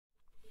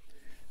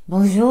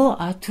Bonjour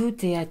à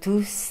toutes et à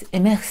tous et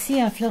merci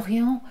à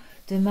Florian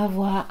de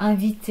m'avoir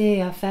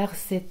invité à faire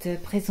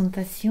cette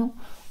présentation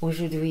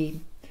aujourd'hui.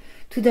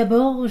 Tout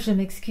d'abord, je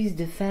m'excuse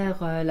de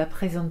faire la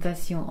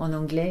présentation en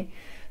anglais,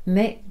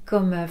 mais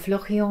comme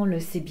Florian le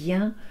sait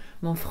bien,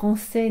 mon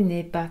français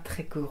n'est pas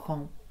très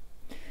courant.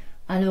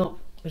 Alors,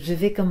 je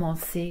vais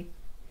commencer.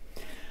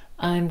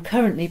 I'm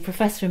currently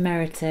Professor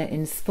Emerita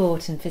in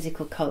Sport and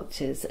Physical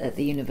Cultures at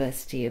the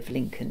University of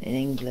Lincoln in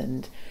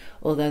England,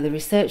 although the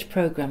research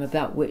programme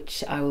about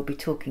which I will be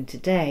talking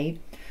today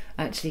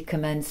actually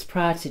commenced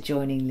prior to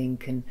joining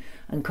Lincoln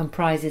and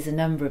comprises a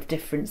number of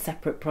different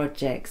separate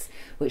projects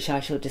which I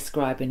shall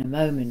describe in a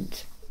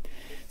moment.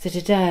 So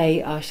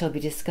today I shall be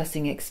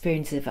discussing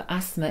experiences of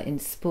asthma in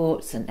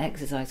sports and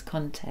exercise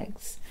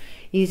contexts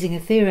using a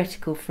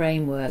theoretical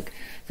framework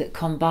that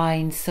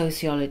combines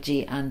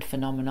sociology and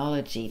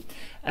phenomenology,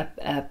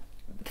 a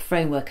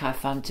framework I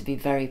found to be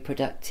very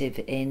productive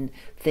in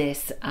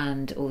this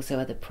and also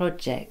other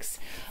projects.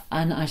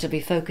 And I shall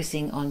be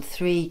focusing on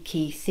three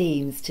key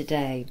themes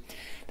today.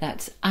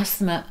 That's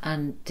asthma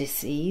and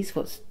dys-ease,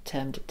 what's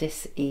termed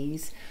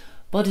dys-ease,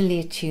 bodily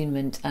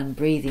attunement and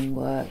breathing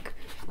work,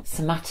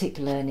 somatic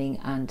learning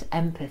and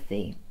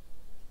empathy.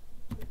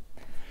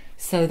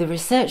 So the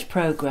research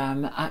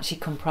programme actually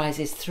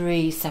comprises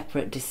three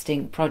separate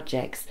distinct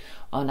projects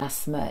on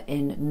asthma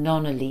in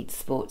non-elite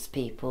sports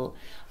people,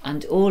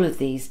 and all of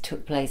these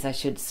took place, I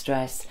should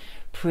stress,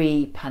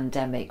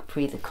 pre-pandemic,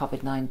 pre the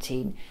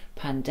COVID-19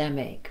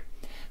 pandemic.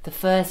 The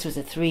first was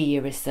a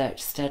 3-year research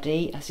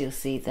study, as you'll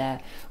see there,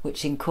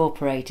 which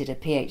incorporated a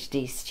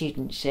PhD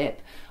studentship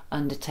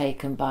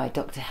undertaken by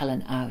Dr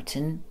Helen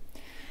Owton.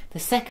 The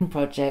second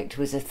project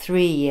was a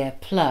 3-year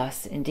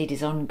plus, indeed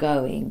is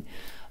ongoing,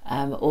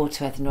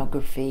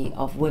 autoethnography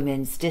of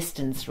women's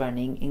distance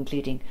running,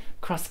 including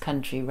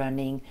cross-country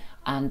running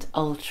and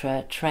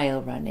ultra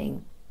trail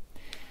running.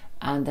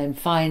 And then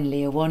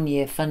finally a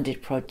 1-year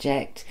funded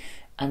project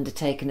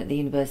undertaken at the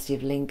University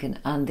of Lincoln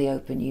and the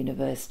Open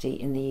University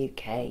in the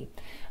UK.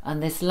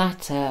 And this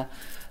latter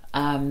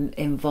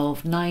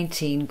involved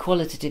 19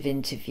 qualitative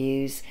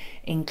interviews,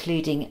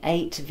 including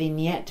 8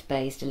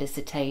 vignette-based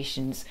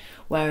elicitations,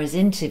 whereas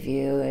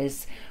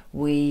interviewers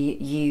we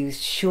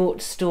used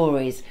short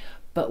stories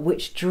but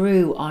which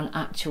drew on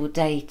actual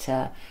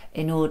data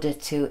in order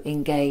to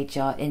engage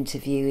our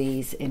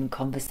interviewees in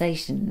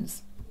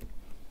conversations.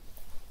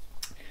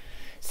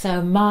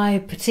 So my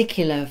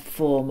particular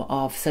form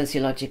of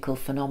sociological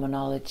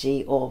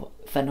phenomenology or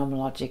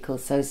phenomenological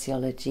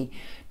sociology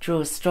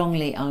draws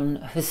strongly on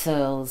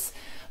Husserl's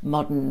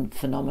modern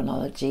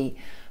phenomenology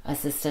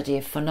as the study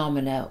of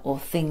phenomena or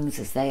things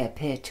as they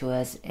appear to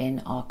us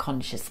in our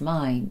conscious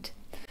mind.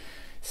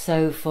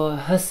 So for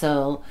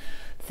Husserl,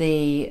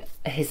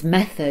 his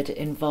method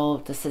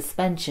involved the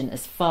suspension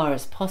as far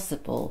as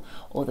possible,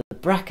 or the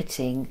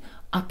bracketing,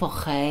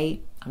 apogée,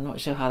 I'm not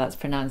sure how that's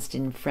pronounced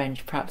in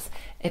French, perhaps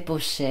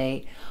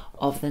ébauché,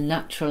 of the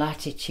natural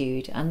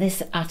attitude. And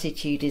this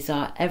attitude is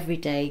our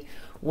everyday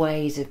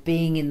ways of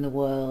being in the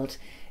world,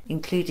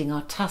 including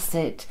our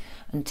tacit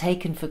and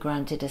taken for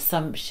granted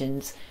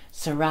assumptions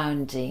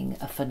surrounding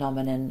a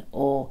phenomenon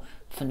or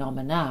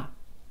phenomena.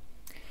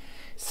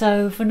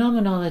 So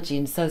phenomenology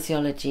and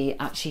sociology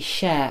actually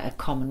share a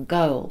common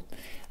goal,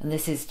 and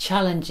this is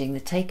challenging the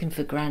taken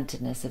for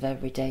grantedness of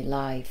everyday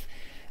life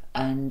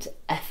and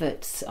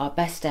our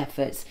best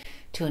efforts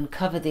to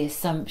uncover the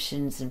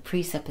assumptions and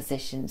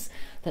presuppositions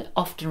that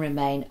often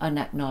remain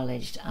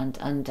unacknowledged and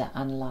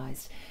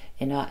under-analysed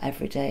in our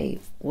everyday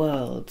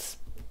worlds.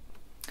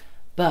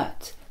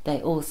 But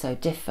they also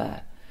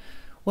differ.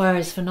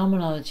 Whereas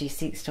phenomenology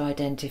seeks to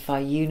identify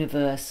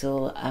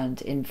universal and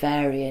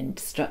invariant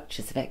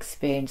structures of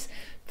experience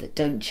that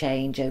don't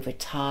change over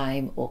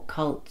time or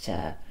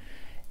culture,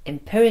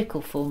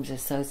 empirical forms of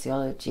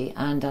sociology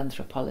and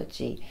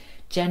anthropology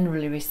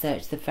generally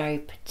research the very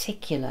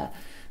particular,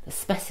 the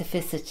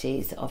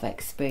specificities of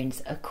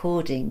experience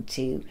according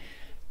to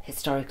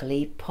historical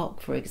epoch,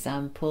 for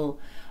example,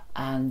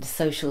 and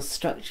social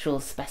structural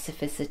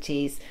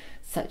specificities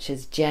such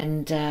as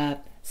gender,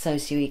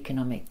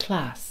 socioeconomic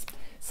class.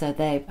 So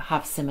they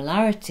have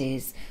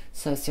similarities,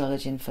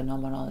 sociology and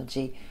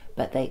phenomenology,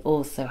 but they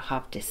also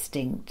have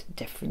distinct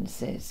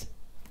differences.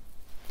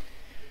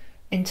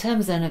 In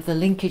terms then of the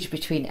linkage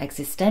between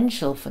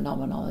existential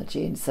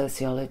phenomenology and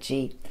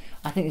sociology,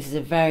 I think this is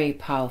a very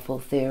powerful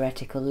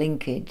theoretical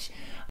linkage,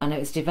 and it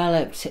was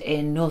developed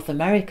in North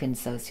American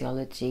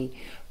sociology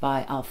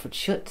by Alfred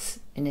Schutz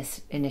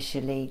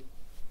initially.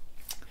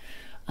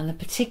 And the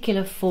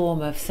particular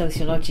form of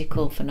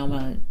sociological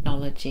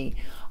phenomenology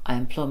I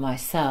employ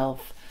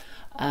myself,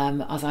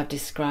 as I've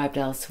described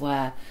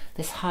elsewhere,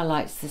 this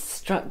highlights the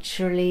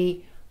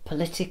structurally,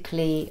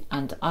 politically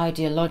and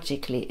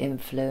ideologically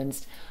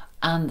influenced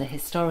and the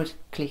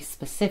historically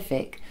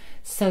specific,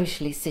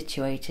 socially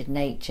situated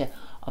nature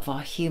of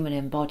our human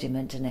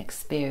embodiment and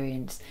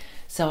experience.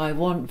 So I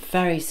want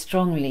very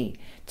strongly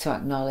to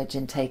acknowledge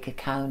and take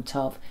account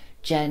of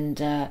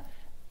gender,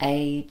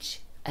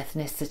 age,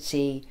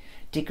 ethnicity,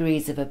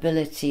 degrees of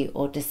ability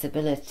or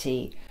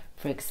disability,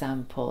 for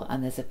example,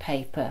 and there's a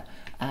paper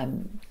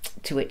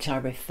to which I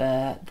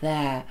refer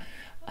there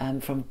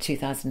from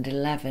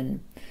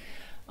 2011.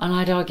 And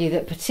I'd argue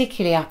that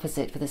particularly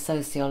apposite for the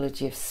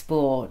sociology of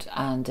sport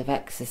and of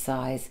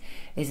exercise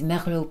is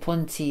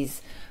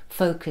Merleau-Ponty's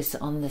focus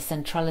on the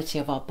centrality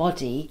of our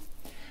body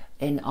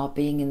in our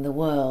being in the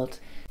world.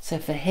 So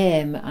for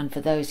him, and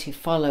for those who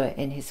follow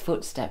in his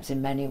footsteps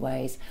in many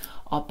ways,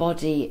 our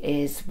body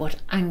is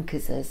what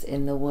anchors us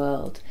in the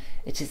world.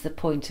 It is the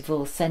point of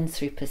all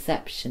sensory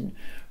perception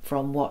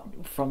from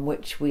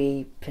which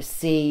we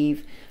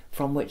perceive,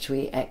 from which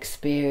we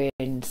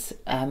experience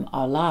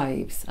our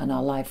lives and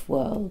our life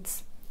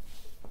worlds.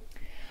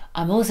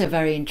 I'm also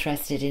very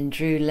interested in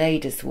Drew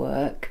Leder's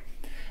work,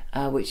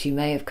 which you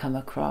may have come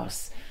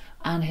across,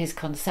 and his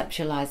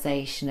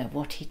conceptualization of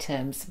what he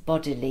terms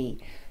bodily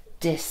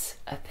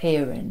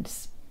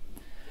disappearance.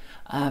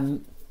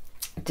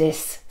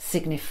 Dis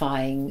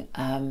signifying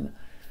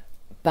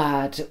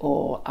bad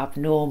or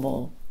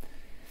abnormal.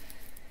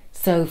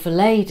 So for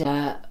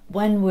Leder,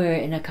 when we're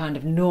in a kind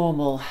of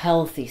normal,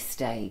 healthy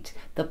state,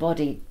 the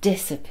body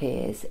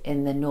disappears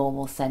in the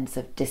normal sense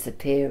of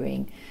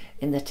disappearing,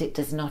 in that it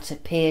does not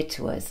appear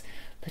to us,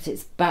 but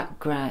it's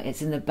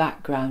in the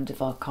background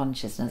of our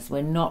consciousness.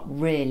 We're not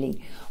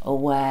really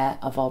aware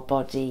of our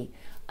body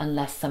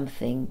unless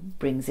something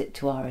brings it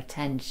to our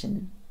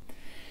attention.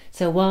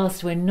 So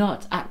whilst we're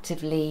not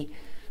actively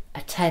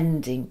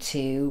attending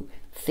to,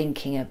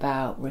 thinking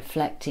about,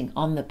 reflecting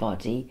on the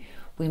body,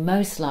 we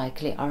most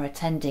likely are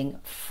attending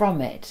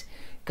from it,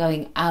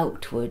 going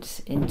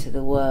outwards into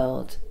the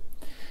world.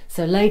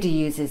 So Leder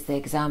uses the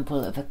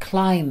example of a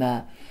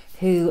climber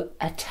who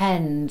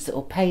attends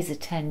or pays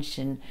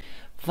attention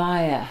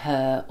via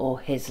her or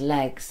his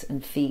legs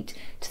and feet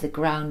to the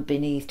ground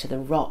beneath, to the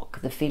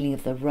rock, the feeling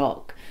of the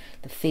rock,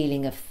 the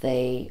feeling of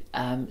the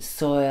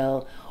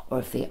soil or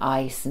of the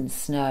ice and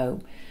snow.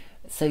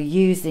 So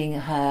using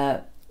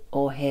her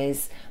or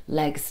his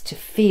legs to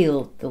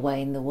feel the way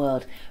in the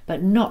world,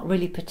 but not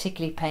really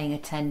particularly paying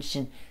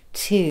attention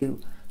to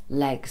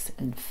legs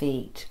and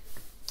feet.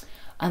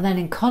 And then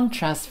in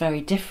contrast,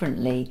 very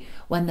differently,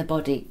 when the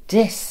body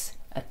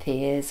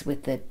disappears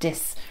with the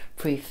dis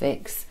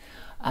prefix,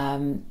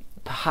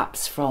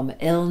 perhaps from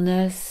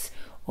illness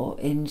or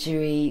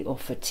injury or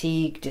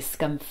fatigue,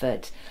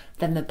 discomfort,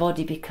 then the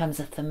body becomes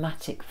a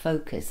thematic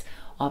focus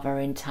of our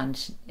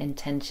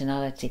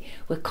intentionality.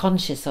 We're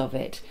conscious of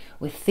it,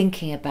 we're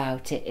thinking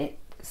about it,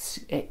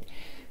 it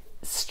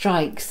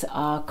strikes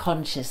our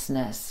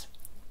consciousness.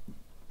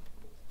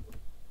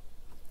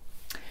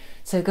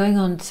 So going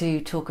on to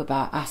talk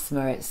about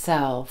asthma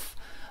itself,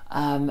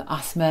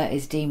 asthma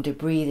is deemed a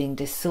breathing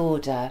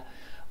disorder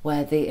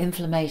where the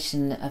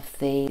inflammation of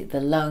the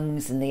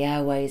lungs and the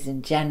airways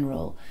in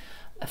general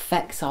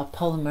affects our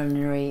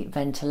pulmonary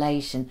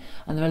ventilation,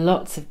 and there are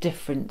lots of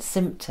different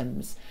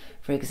symptoms.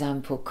 For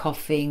example,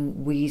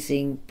 coughing,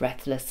 wheezing,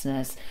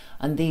 breathlessness,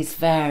 and these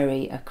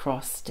vary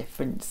across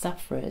different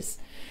sufferers.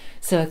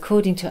 So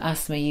according to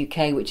Asthma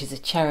UK, which is a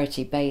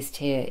charity based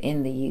here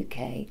in the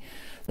UK,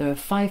 there are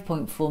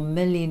 5.4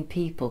 million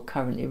people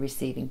currently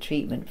receiving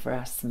treatment for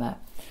asthma.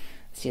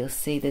 So you'll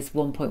see there's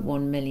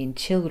 1.1 million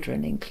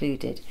children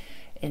included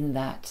in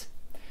that.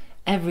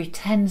 Every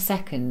 10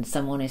 seconds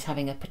someone is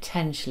having a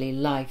potentially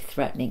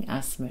life-threatening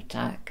asthma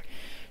attack.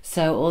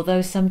 So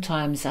although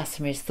sometimes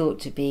asthma is thought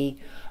to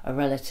be a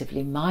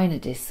relatively minor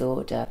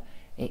disorder,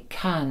 it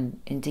can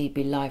indeed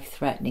be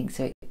life-threatening,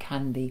 so it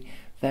can be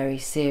very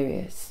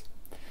serious.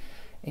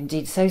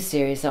 Indeed so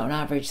serious that on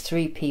average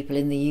 3 people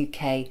in the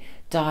UK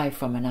die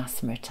from an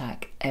asthma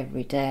attack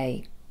every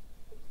day.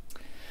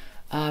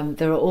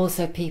 There are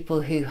also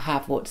people who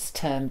have what's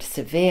termed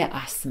severe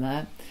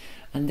asthma,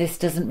 and this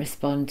doesn't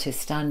respond to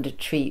standard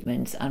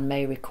treatments and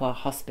may require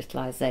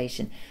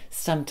hospitalisation,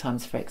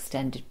 sometimes for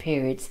extended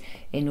periods,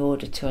 in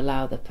order to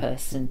allow the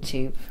person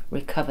to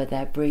recover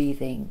their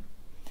breathing.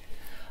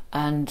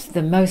 And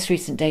the most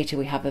recent data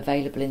we have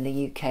available in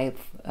the UK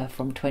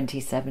from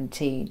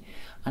 2017,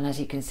 and as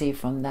you can see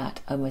from that,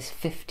 almost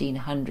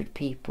 1,500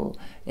 people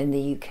in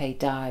the UK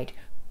died.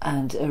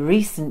 And a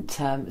recent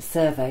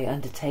survey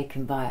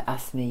undertaken by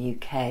Asthma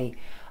UK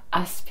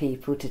asked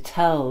people to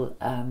tell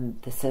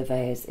the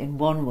surveyors in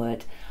one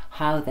word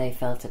how they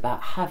felt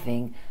about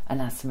having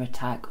an asthma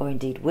attack, or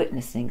indeed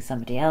witnessing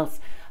somebody else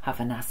have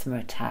an asthma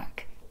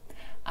attack.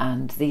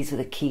 And these were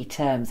the key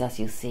terms, as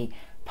you'll see: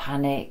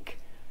 panic,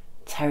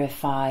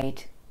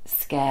 terrified,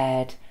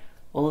 scared.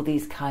 All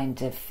these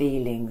kind of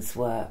feelings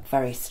were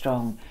very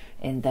strong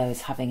in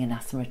those having an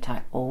asthma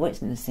attack or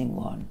witnessing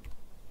one.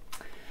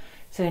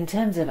 So in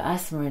terms of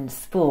asthma in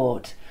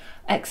sport,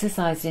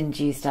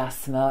 exercise-induced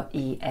asthma,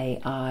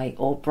 EAI,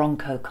 or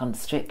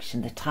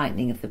bronchoconstriction, the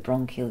tightening of the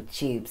bronchial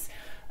tubes,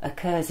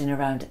 occurs in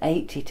around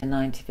 80 to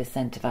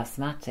 90% of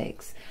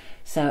asthmatics.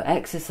 So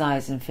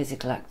exercise and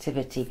physical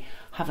activity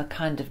have a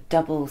kind of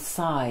double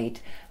side,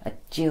 a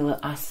dual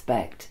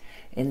aspect,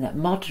 in that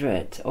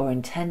moderate or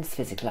intense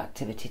physical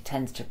activity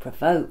tends to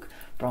provoke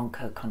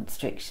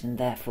bronchoconstriction,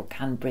 therefore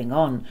can bring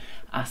on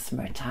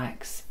asthma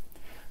attacks.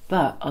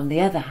 But on the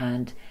other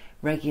hand,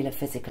 regular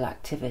physical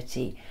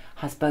activity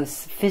has both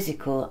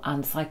physical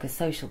and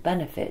psychosocial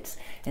benefits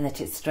in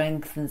that it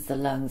strengthens the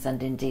lungs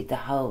and indeed the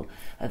whole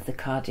of the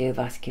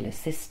cardiovascular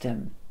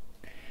system.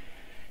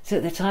 So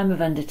at the time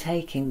of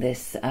undertaking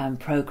this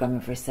programme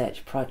of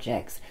research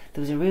projects,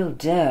 there was a real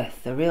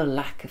dearth, a real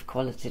lack of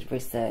qualitative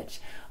research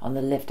on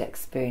the lived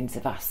experience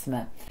of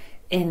asthma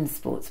in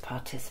sports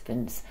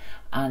participants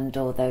and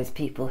or those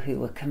people who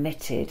were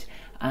committed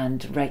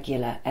and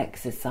regular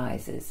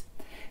exercisers.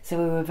 So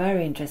we were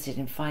very interested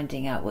in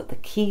finding out what the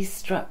key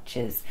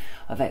structures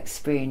of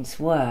experience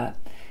were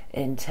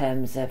in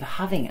terms of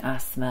having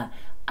asthma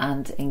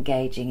and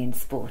engaging in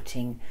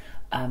sporting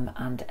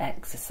and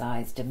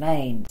exercise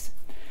domains.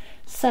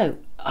 So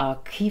our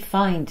key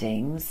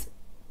findings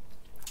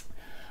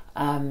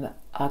are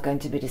going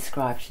to be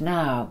described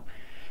now.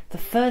 The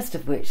first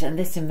of which, and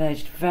this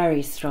emerged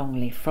very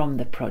strongly from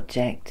the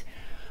project,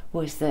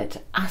 was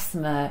that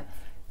asthma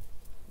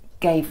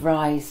gave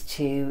rise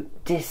to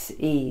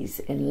dys-ease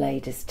in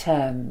Leder's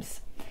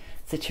terms.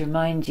 So to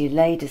remind you,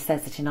 Leder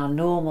says that in our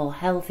normal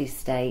healthy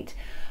state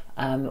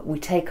we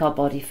take our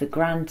body for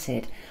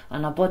granted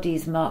and our body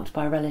is marked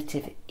by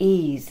relative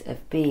ease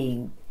of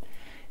being.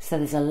 So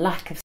there's a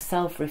lack of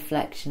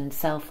self-reflection and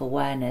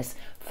self-awareness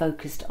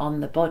focused on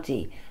the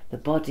body. The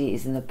body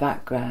is in the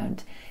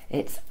background.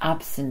 It's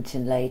absent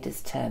in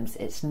Leder's terms.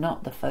 It's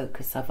not the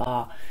focus of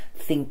our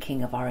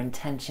thinking, of our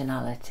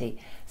intentionality.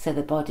 So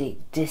the body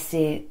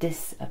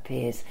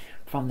disappears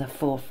from the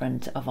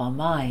forefront of our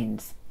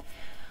minds.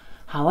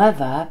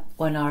 However,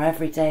 when our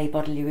everyday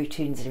bodily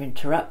routines are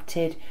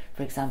interrupted,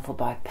 for example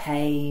by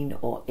pain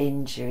or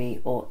injury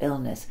or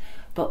illness,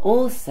 but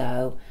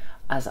also,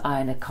 as I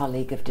and a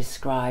colleague have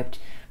described,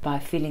 by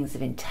feelings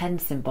of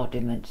intense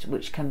embodiment,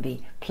 which can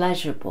be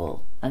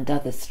pleasurable and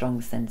other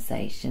strong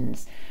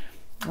sensations,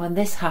 when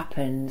this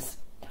happens,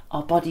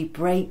 our body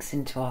breaks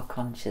into our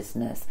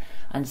consciousness,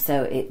 and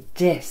so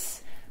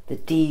the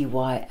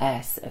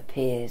dys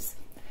appears,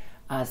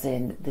 as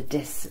in the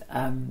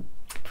dys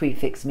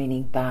prefix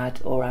meaning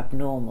bad or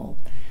abnormal.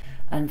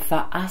 And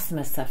for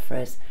asthma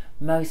sufferers,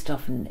 most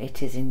often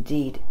it is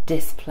indeed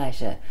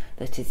displeasure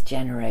that is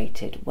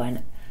generated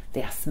when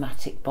the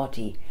asthmatic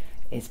body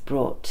is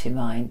brought to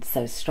mind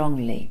so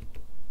strongly.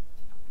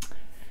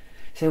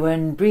 So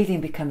when breathing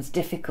becomes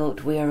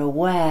difficult, we are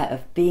aware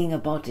of being a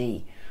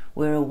body,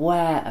 we're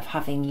aware of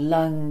having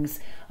lungs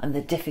and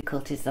the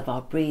difficulties of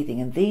our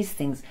breathing, and these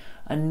things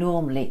are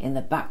normally in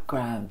the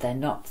background. They're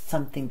not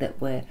something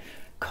that we're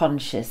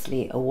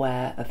consciously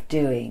aware of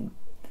doing.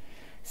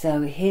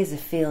 So here's a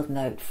field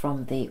note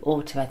from the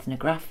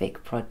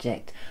autoethnographic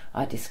project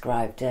I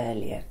described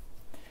earlier.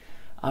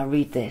 I'll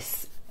read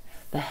this.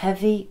 The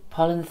heavy,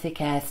 pollen-thick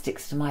air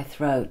sticks to my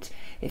throat.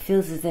 It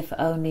feels as if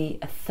only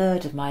a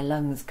third of my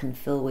lungs can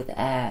fill with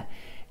air.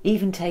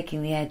 Even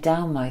taking the air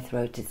down my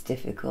throat is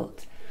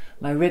difficult.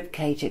 My rib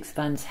cage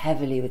expands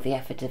heavily with the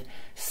effort of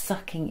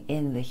sucking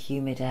in the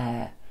humid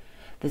air.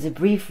 There's a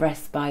brief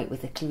respite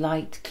with a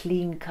light,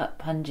 clean-cut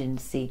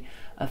pungency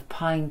of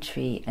pine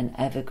tree and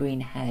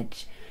evergreen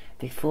hedge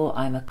before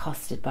I'm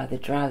accosted by the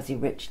drowsy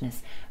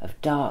richness of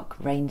dark,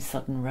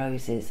 rain-sodden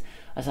roses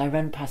as I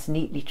run past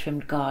neatly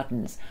trimmed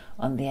gardens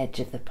on the edge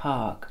of the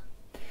park.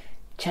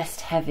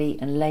 Chest heavy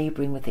and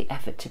labouring with the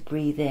effort to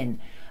breathe in,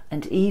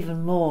 and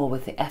even more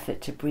with the effort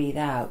to breathe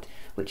out,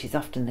 which is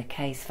often the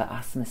case for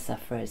asthma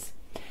sufferers.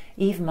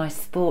 Even my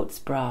sports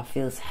bra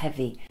feels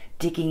heavy,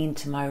 digging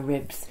into my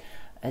ribs,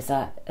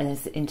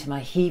 into my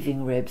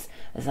heaving ribs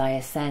as I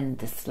ascend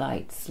the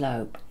slight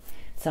slope.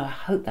 So I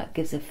hope that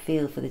gives a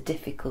feel for the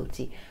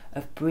difficulty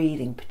of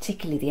breathing,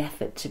 particularly the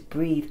effort to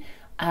breathe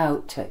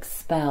out to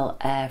expel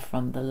air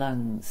from the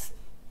lungs.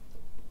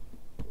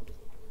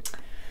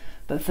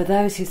 But for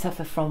those who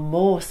suffer from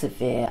more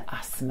severe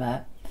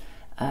asthma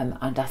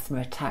and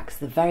asthma attacks,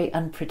 the very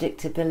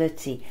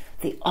unpredictability,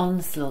 the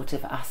onslaught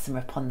of asthma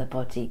upon the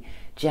body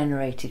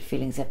generated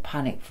feelings of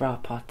panic for our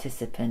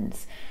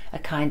participants, a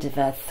kind of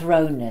a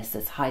thrownness,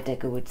 as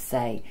Heidegger would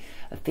say,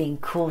 of being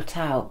caught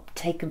out,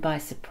 taken by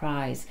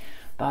surprise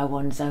by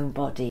one's own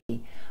body.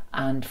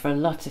 And for a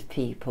lot of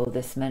people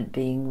this meant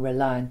being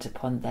reliant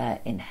upon their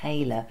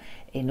inhaler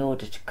in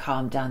order to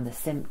calm down the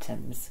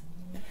symptoms.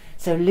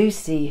 So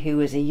Lucy, who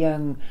was a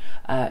young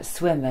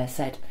swimmer,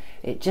 said,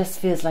 it just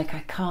feels like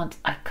I can't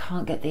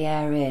get the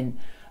air in,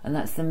 and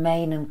that's the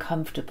main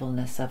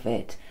uncomfortableness of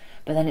it.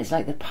 But then it's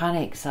like the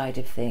panic side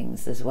of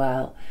things as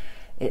well.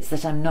 It's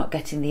that I'm not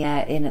getting the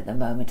air in at the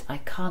moment. I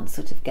can't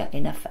sort of get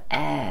enough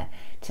air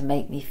to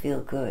make me feel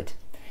good.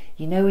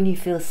 You know when you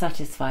feel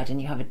satisfied and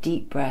you have a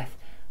deep breath,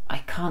 I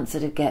can't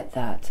sort of get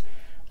that.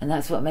 And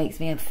that's what makes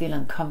me feel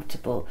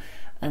uncomfortable.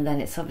 And then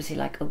it's obviously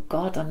like, oh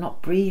God, I'm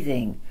not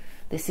breathing.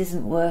 This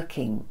isn't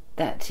working.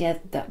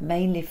 That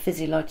mainly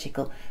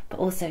physiological, but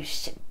also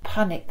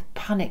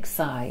panic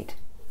side.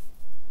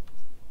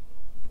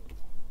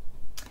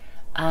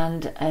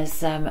 And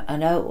as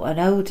an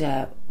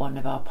older one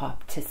of our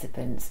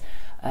participants,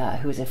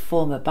 who was a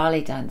former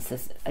ballet dancer,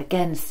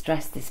 again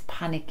stressed this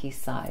panicky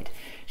side.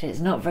 So it's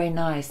not very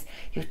nice.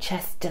 Your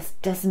chest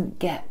just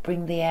doesn't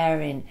bring the air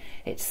in.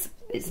 It's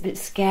it's a bit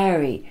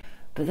scary,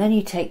 but then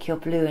you take your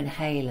blue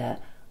inhaler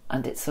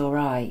and it's all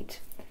right.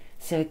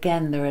 So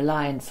again, the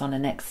reliance on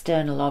an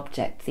external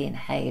object, the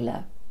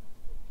inhaler,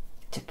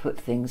 to put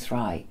things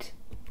right.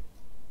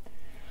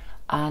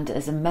 And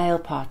as a male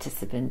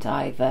participant,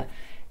 Ivor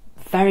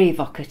very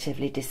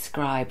evocatively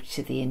described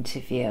to the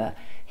interviewer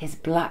his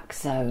black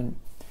zone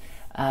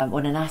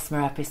when an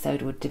asthma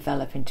episode would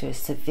develop into a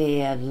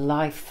severe,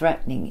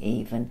 life-threatening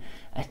even,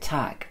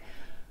 attack.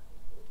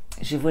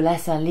 Je vous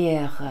laisse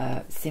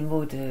lire ces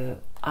mots de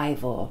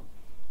Ivor.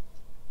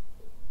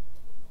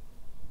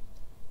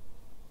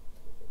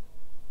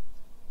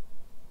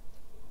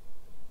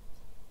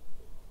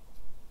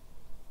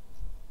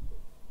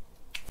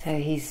 So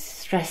he's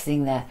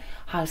stressing there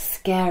how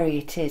scary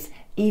it is,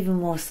 even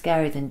more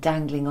scary than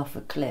dangling off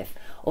a cliff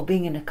or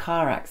being in a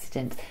car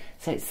accident.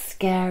 So it's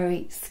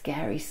scary,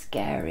 scary,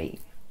 scary.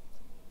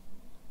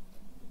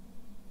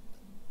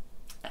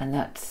 And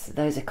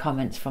those are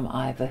comments from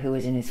Ivor, who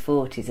was in his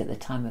 40s at the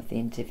time of the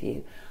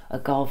interview, a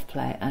golf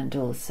player and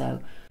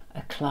also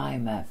a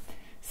climber.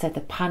 So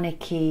the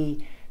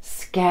panicky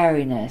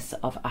scariness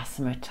of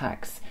asthma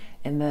attacks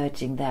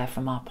emerging there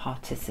from our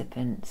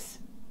participants.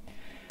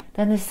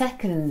 Then the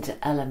second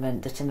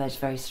element that emerged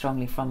very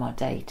strongly from our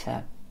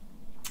data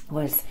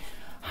was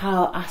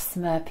how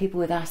people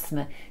with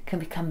asthma can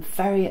become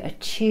very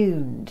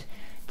attuned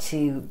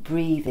to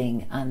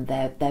breathing and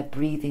their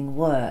breathing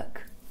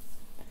work.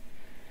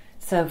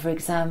 So, for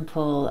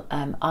example,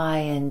 I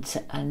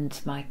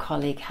and my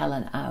colleague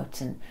Helen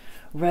Owton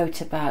wrote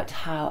about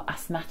how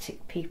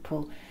asthmatic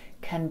people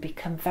can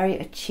become very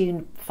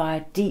attuned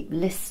via deep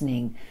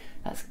listening.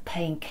 That's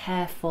paying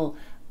careful,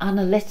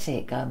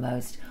 analytic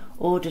almost,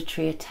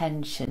 auditory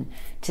attention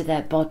to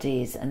their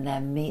bodies and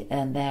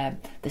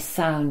the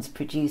sounds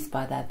produced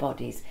by their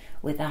bodies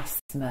with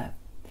asthma.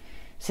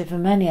 So for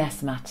many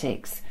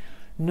asthmatics,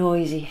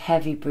 noisy,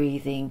 heavy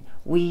breathing,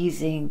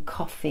 wheezing,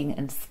 coughing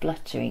and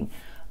spluttering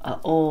are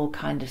all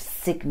kind of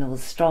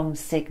signals, strong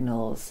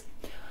signals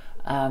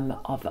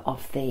of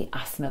the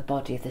asthma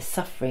body, of the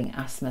suffering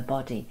asthma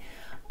body.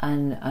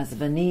 And as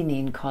Vanini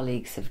and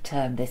colleagues have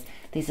termed this,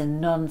 these are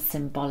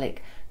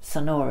non-symbolic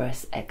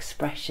sonorous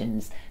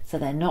expressions. So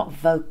they're not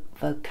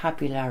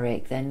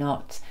vocabularic, they're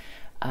not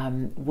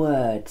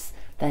words,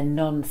 they're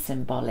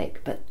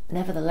non-symbolic, but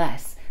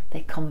nevertheless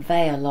they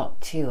convey a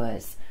lot to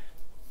us.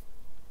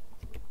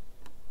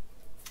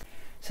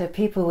 So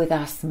people with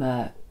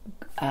asthma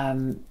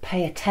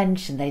pay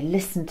attention, they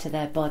listen to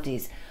their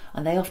bodies,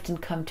 and they often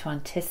come to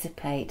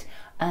anticipate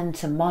and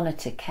to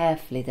monitor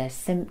carefully their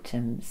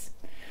symptoms.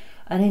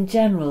 And in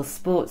general,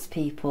 sports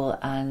people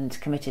and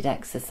committed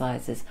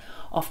exercisers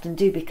often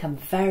do become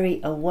very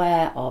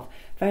aware of,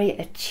 very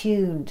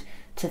attuned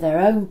to their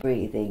own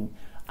breathing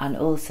and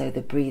also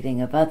the breathing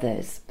of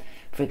others.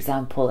 For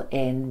example,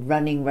 in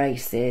running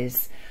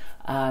races,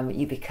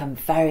 you become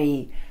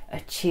very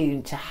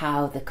attuned to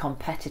how the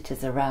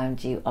competitors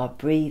around you are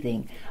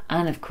breathing,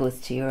 and of course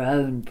to your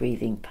own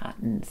breathing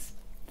patterns.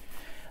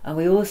 And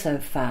we also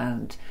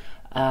found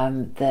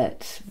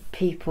that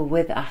people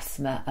with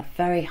asthma are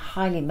very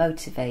highly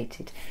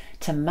motivated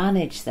to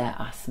manage their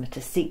asthma,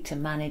 to seek to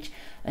manage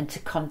and to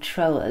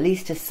control, at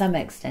least to some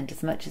extent,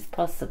 as much as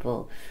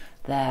possible,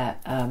 their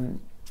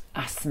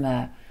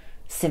asthma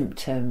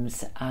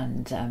symptoms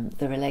and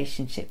the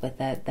relationship with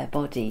their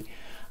body.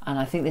 And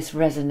I think this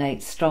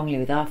resonates strongly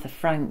with Arthur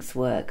Frank's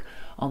work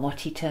on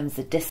what he terms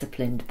the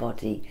disciplined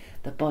body,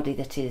 the body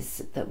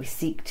that we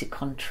seek to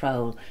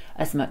control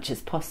as much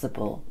as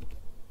possible.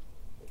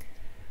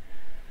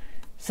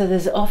 So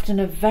there's often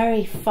a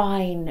very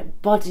fine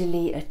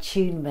bodily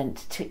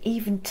attunement to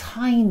even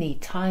tiny,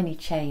 tiny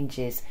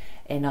changes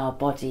in our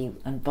body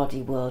and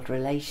body-world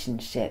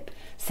relationship,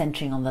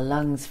 centering on the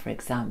lungs, for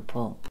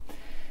example.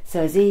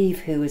 So as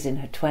Eve, who was in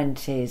her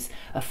 20s,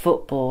 a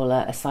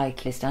footballer, a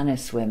cyclist and a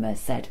swimmer,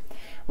 said,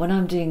 when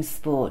I'm doing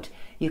sport,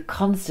 you're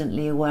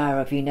constantly aware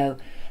of,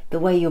 the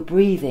way you're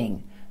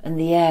breathing and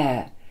the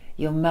air.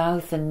 Your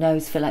mouth and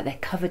nose feel like they're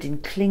covered in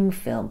cling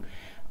film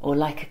or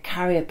like a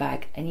carrier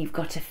bag, and you've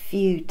got a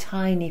few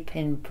tiny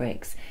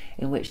pinpricks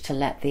in which to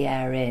let the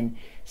air in.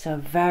 So a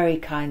very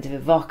kind of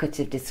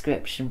evocative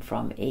description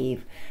from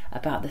Eve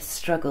about the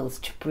struggles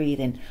to breathe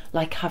in,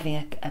 like having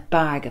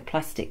a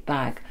plastic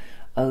bag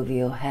over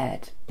your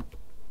head.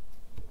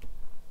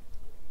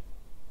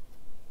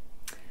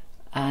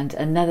 And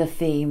another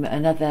theme,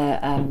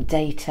 another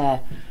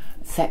data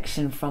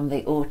section from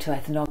the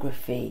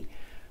autoethnography,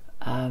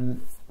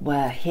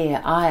 where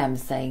here I am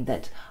saying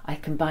that I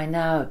can by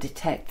now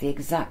detect the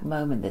exact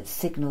moment that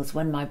signals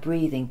when my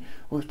breathing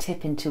will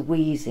tip into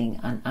wheezing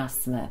and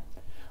asthma,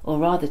 or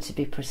rather, to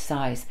be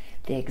precise,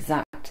 the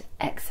exact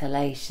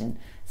exhalation,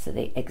 so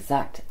the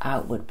exact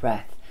outward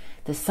breath.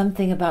 There's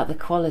something about the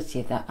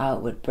quality of that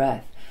outward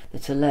breath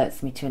that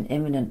alerts me to an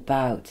imminent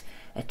bout,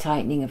 a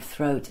tightening of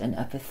throat and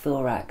upper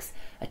thorax,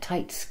 a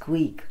tight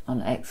squeak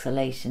on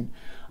exhalation,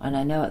 and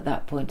I know at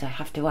that point I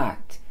have to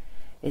act.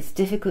 It's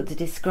difficult to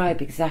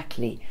describe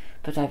exactly,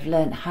 but I've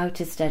learned how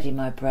to steady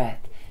my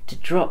breath, to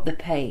drop the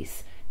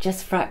pace,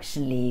 just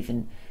fractionally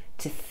even,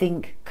 to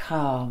think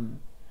calm,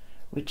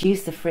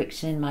 reduce the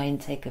friction in my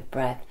intake of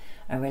breath,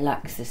 and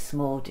relax the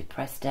small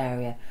depressed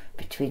area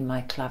between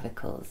my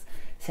clavicles.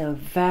 So a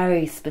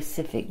very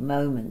specific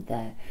moment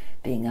there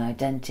being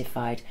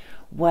identified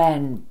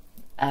when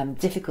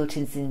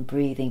difficulties in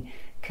breathing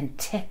can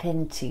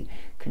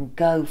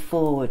go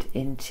forward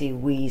into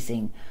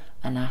wheezing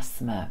and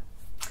asthma.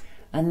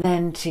 And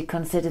then to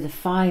consider the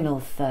final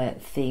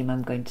theme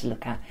I'm going to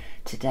look at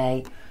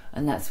today,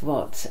 and that's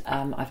what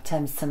I've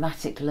termed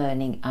somatic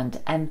learning and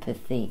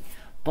empathy,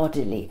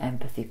 bodily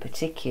empathy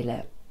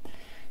particular.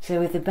 So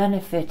with the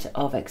benefit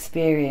of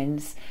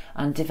experience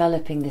and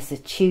developing this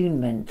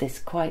attunement, this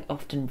quite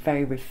often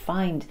very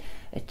refined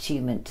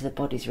attunement to the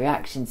body's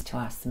reactions to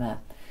asthma,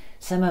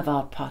 some of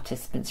our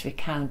participants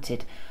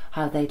recounted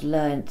how they'd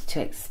learned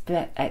to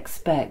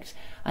expect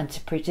and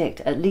to predict,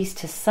 at least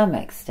to some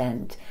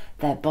extent,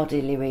 their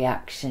bodily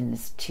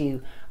reactions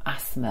to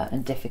asthma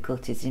and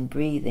difficulties in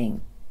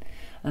breathing.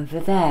 And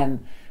for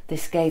them,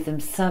 this gave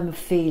them some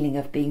feeling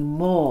of being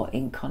more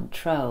in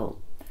control.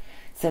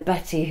 So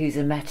Betty, who's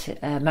a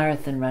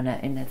marathon runner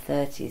in her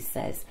 30s,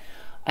 says,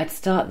 I'd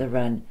start the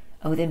run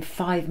and within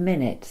 5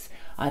 minutes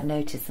I'd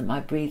notice that my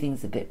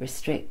breathing's a bit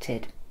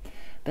restricted.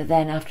 But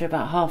then after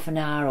about half an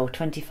hour or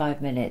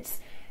 25 minutes,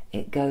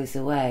 it goes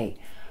away.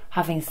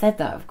 Having said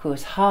that, of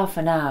course, half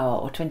an hour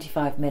or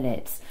 25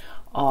 minutes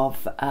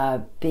of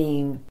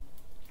having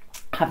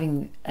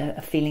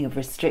a feeling of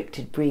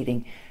restricted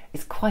breathing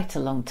is quite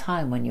a long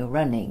time when you're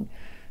running.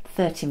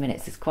 30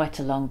 minutes is quite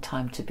a long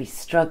time to be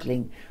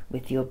struggling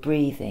with your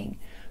breathing.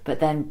 But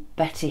then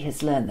Betty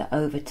has learned that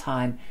over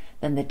time,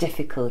 then the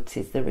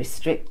difficulties, the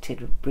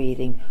restricted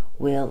breathing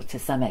will to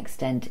some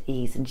extent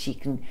ease, and she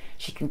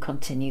can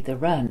continue the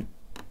run.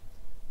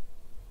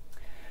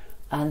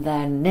 And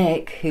then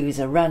Nick, who's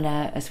a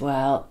runner as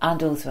well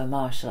and also a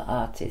martial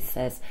artist,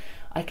 says,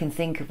 I can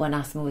think of when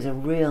asthma was a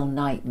real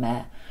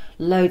nightmare.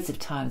 Loads of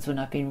times when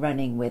I've been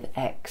running with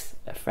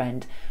a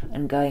friend,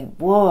 and going,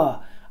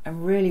 whoa,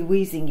 I'm really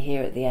wheezing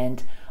here at the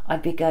end.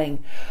 I'd be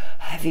going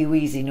heavy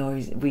wheezing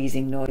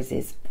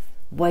noises,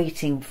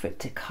 waiting for it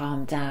to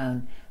calm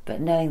down, but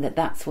knowing that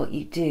that's what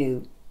you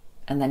do.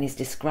 And then he's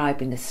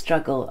describing the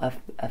struggle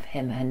of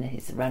him and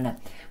his runner.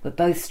 We're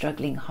both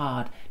struggling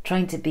hard,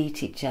 trying to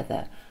beat each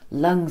other.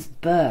 Lungs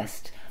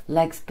burst,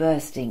 legs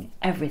bursting,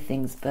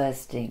 everything's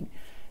bursting.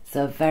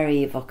 So a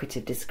very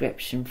evocative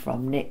description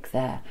from Nick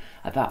there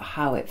about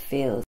how it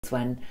feels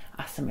when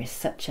asthma is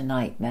such a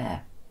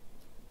nightmare.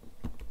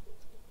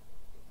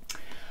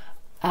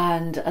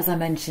 And as I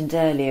mentioned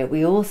earlier,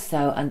 we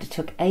also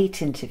undertook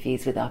 8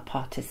 interviews with our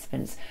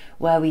participants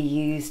where we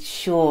used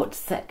short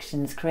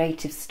sections,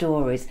 creative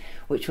stories,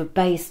 which were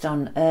based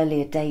on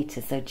earlier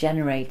data, so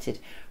generated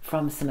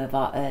from some of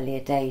our earlier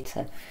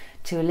data,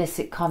 to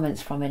elicit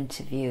comments from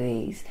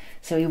interviewees.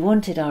 So we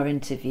wanted our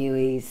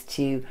interviewees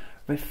to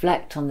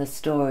reflect on the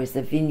stories,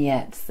 the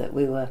vignettes that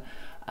we were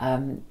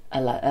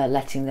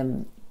letting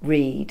them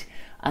read,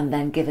 and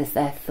then give us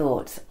their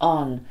thoughts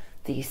on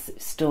these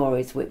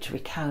stories which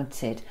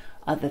recounted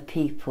other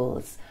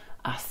people's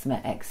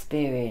asthma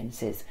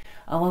experiences.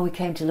 And when we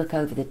came to look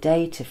over the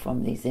data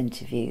from these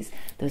interviews,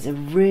 there was a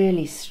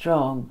really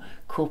strong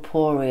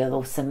corporeal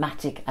or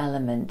somatic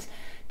element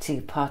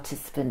to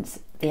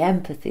participants, the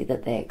empathy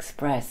that they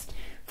expressed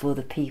for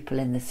the people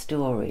in the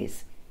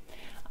stories.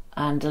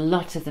 And a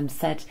lot of them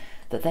said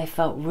that they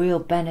felt real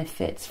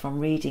benefits from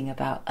reading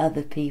about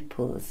other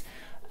people's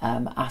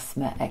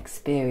asthma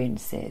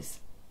experiences.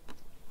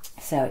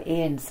 So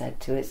Ian said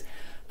to us,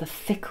 the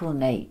fickle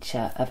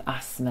nature of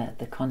asthma,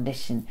 the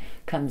condition,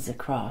 comes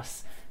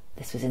across.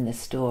 This was in the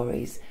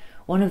stories.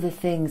 One of the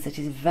things that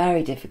is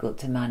very difficult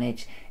to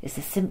manage is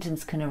the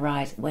symptoms can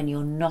arise when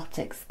you're not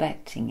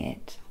expecting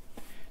it.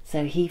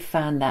 So he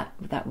found that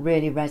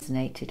really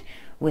resonated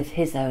with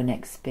his own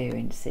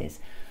experiences.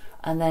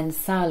 And then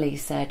Sally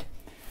said,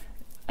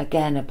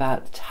 again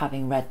about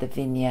having read the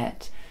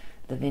vignettes,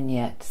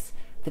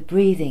 the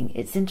breathing,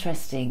 it's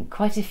interesting,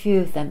 quite a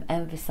few of them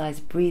emphasise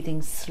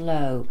breathing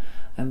slow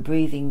and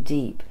breathing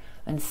deep,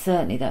 and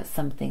certainly that's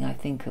something I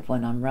think of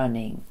when I'm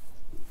running.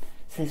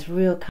 So there's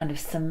real kind of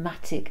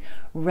somatic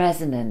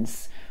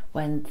resonance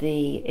when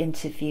the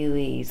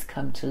interviewees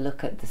come to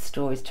look at the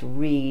stories, to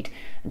read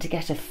and to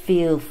get a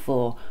feel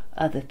for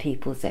other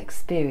people's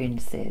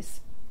experiences.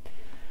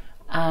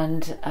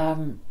 And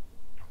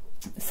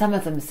some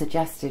of them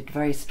suggested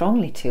very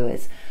strongly to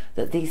us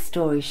that these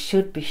stories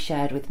should be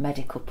shared with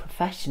medical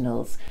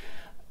professionals,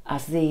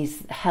 as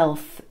these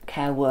health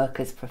care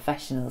workers,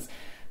 professionals,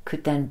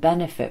 could then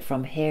benefit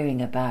from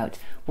hearing about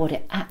what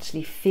it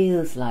actually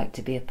feels like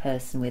to be a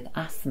person with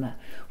asthma,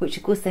 which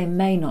of course they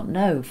may not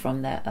know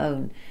from their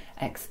own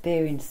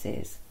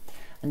experiences.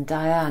 And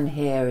Diane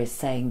here is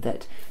saying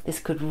that this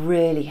could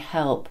really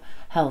help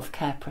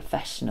healthcare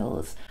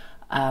professionals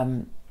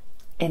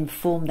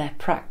inform their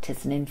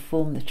practice and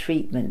inform the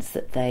treatments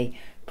that they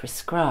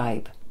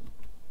prescribe.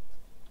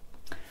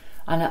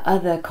 And at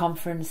other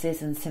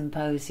conferences and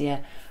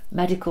symposia,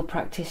 medical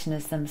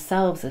practitioners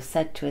themselves have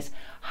said to us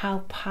how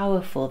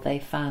powerful they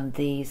found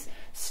these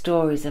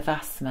stories of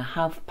asthma,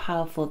 how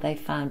powerful they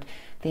found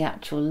the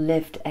actual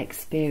lived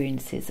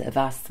experiences of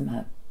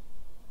asthma.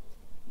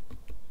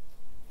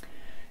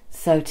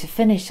 So to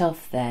finish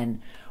off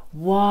then,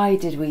 why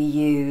did we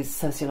use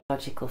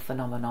sociological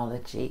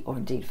phenomenology, or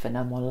indeed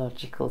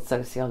phenomenological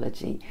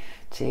sociology,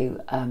 to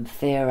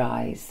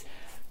theorise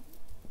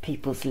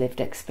people's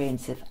lived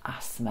experience of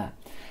asthma?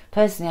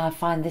 Personally, I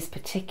find this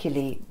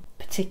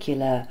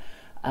particular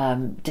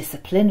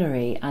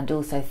disciplinary and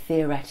also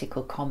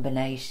theoretical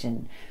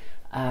combination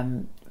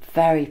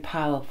very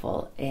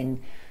powerful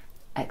in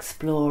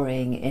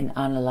exploring, in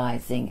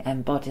analysing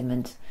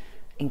embodiment,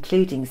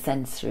 including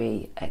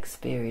sensory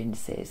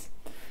experiences.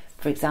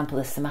 For example,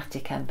 the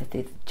somatic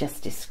empathy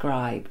just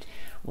described,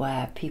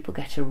 where people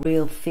get a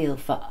real feel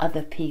for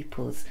other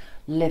people's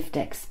lived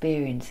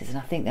experiences, and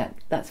I think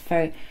that's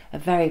a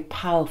very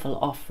powerful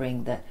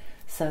offering that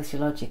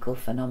sociological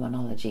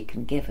phenomenology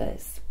can give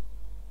us.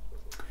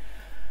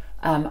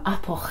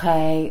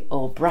 Apogee,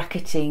 or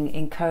bracketing,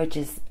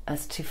 encourages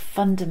us to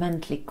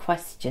fundamentally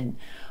question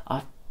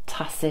our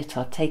tacit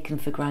or taken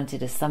for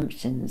granted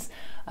assumptions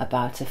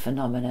about a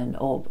phenomenon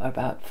or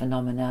about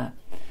phenomena.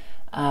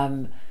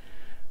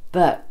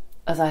 But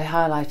as I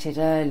highlighted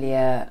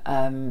earlier,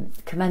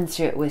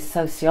 commensurate with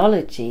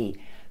sociology,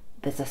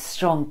 there's a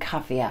strong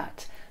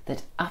caveat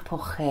that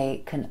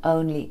apogee can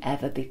only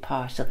ever be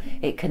partial.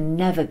 It can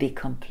never be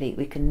complete.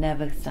 We can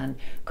never stand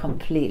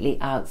completely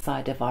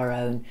outside of our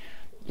own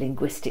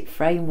linguistic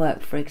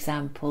framework, for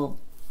example.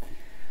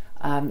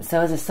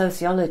 So as a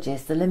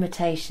sociologist, the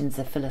limitations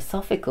of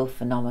philosophical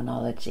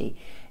phenomenology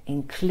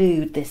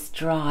include this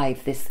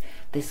drive,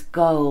 this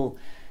goal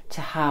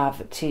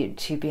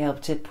to be able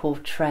to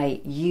portray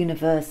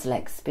universal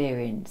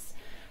experience.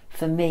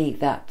 For me,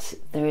 that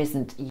there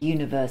isn't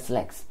universal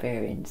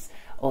experience,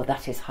 or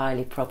that is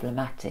highly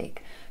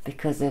problematic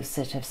because of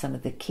sort of some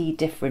of the key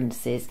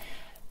differences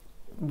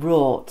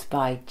wrought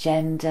by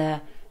gender,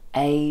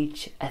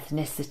 age,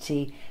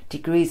 ethnicity,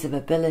 degrees of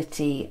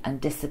ability and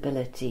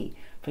disability.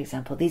 For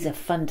example, these are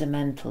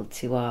fundamental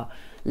to our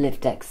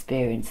lived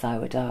experience, I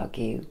would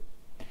argue.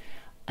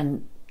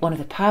 And one of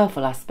the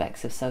powerful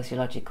aspects of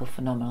sociological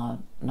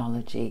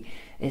phenomenology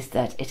is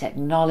that it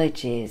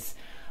acknowledges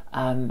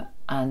and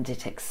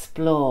it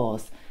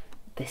explores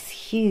this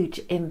huge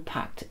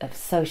impact of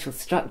social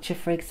structure,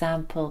 for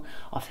example,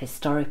 of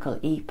historical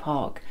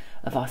epoch,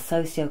 of our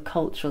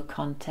socio-cultural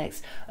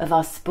context, of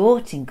our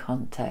sporting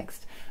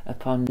context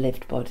upon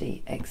lived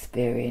body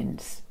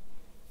experience.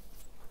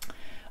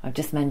 I've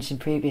just mentioned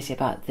previously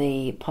about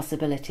the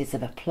possibilities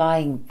of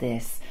applying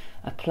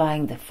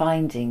the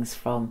findings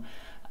from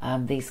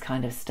these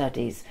kind of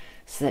studies,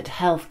 so that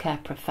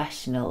healthcare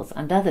professionals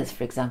and others,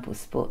 for example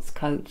sports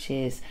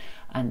coaches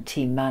and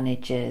team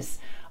managers,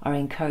 are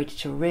encouraged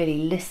to really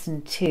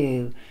listen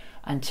to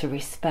and to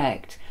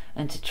respect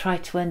and to try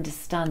to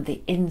understand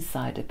the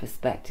insider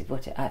perspective,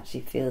 what it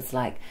actually feels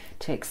like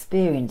to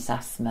experience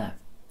asthma.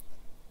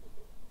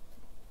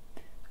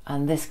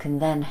 And this can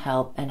then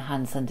help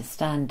enhance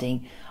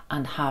understanding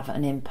and have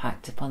an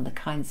impact upon the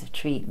kinds of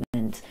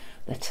treatment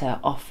that are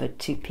offered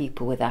to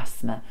people with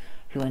asthma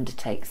who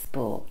undertake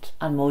sport,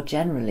 and more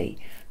generally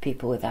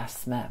people with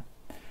asthma.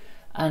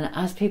 And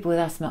as people with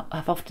asthma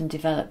have often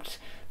developed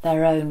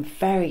their own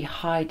very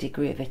high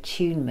degree of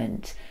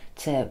attunement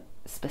to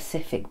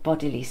specific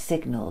bodily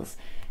signals,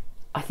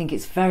 I think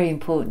it's very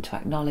important to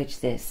acknowledge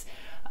this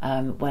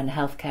when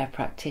healthcare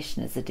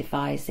practitioners are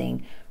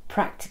devising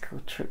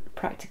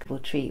practicable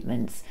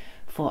treatments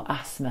for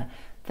asthma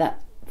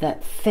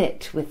that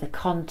fit with the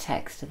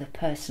context of the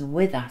person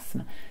with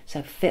asthma,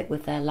 so fit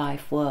with their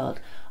life world,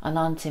 and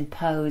aren't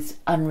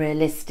imposed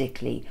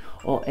unrealistically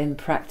or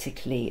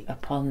impractically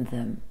upon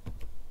them.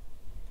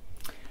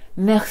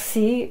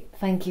 Merci,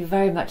 thank you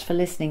very much for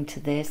listening to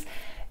this.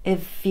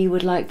 If you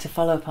would like to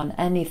follow up on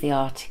any of the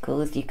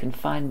articles, you can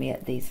find me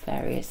at these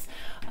various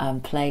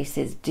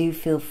places. Do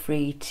feel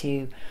free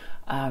to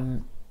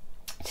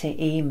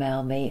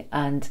email me,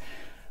 and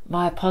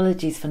my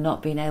apologies for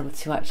not being able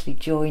to actually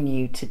join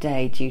you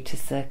today due to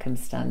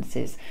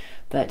circumstances,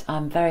 but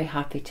I'm very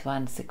happy to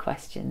answer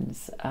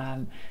questions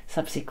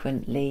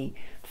subsequently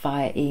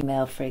via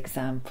email, for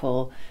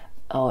example,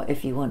 or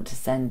if you want to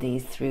send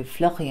these through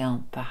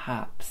Florian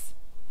perhaps.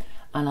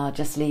 And I'll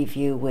just leave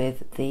you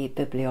with the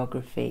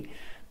bibliography.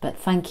 But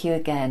thank you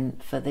again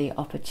for the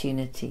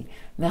opportunity.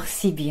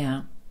 Merci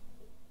bien.